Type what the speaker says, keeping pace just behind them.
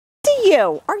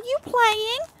you? Are you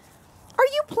playing? Are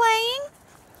you playing?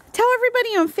 Tell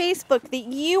everybody on Facebook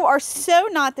that you are so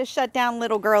not the shut down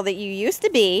little girl that you used to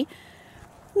be.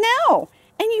 No.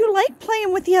 And you like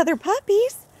playing with the other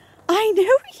puppies. I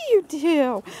know you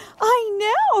do. I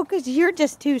know, because you're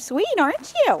just too sweet,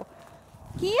 aren't you?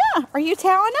 Yeah. Are you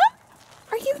telling them?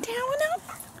 Are you telling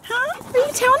them? Huh? Are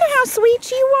you telling them how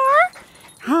sweet you are?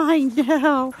 I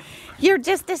know. You're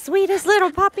just the sweetest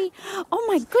little puppy. Oh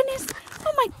my goodness.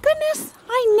 Oh my goodness.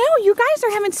 I know. You guys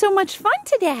are having so much fun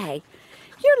today.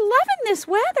 You're loving this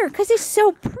weather because it's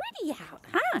so pretty out,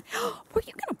 huh? Are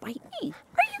you going to bite me?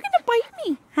 Are you going to bite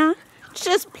me? Huh?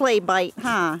 Just play bite,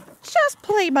 huh? Just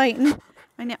play biting.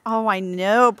 I know. Oh, I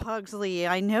know, Pugsley.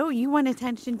 I know you want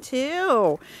attention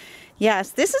too.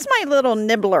 Yes, this is my little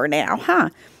nibbler now, huh?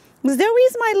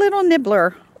 Zoe's my little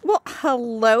nibbler. Well,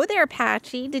 hello there,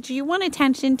 Patchy. Did you want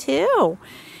attention too?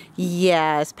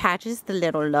 Yes, Patch is the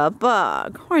little love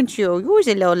bug, aren't you? You're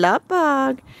a little love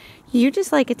bug. You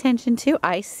just like attention too.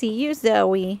 I see you,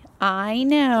 Zoe. I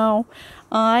know.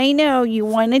 I know. You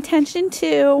want attention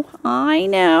too. I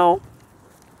know.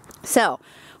 So,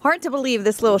 hard to believe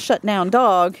this little shut down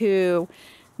dog who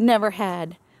never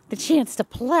had the chance to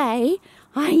play.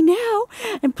 I know.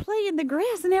 And play in the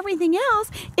grass and everything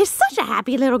else is such a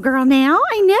happy little girl now.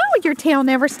 I know. Your tail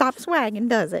never stops wagging,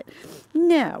 does it?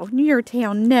 No, your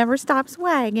tail never stops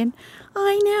wagging.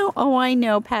 I know. Oh, I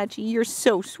know, Patchy. You're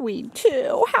so sweet,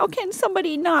 too. How can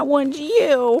somebody not want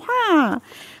you, huh?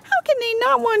 How can they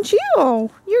not want you?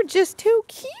 You're just too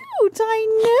cute.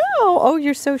 I know. Oh,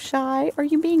 you're so shy. Are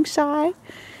you being shy?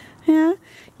 Yeah.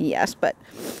 Yes, but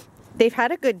they've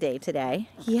had a good day today.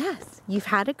 Yes, you've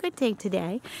had a good day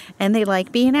today. And they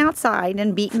like being outside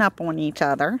and beating up on each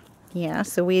other. Yeah,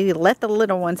 so we let the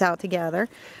little ones out together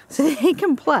so they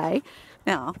can play.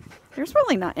 Now, there's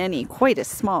really not any quite as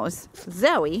small as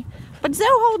Zoe, but Zoe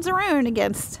holds her own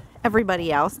against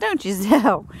everybody else, don't you,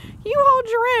 Zoe? You hold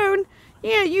your own.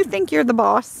 Yeah, you think you're the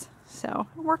boss, so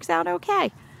it works out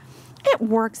okay. It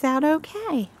works out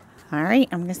okay. All right,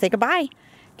 I'm going to say goodbye.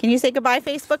 Can you say goodbye,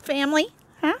 Facebook family?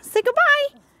 Huh? Say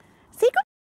goodbye. Say goodbye.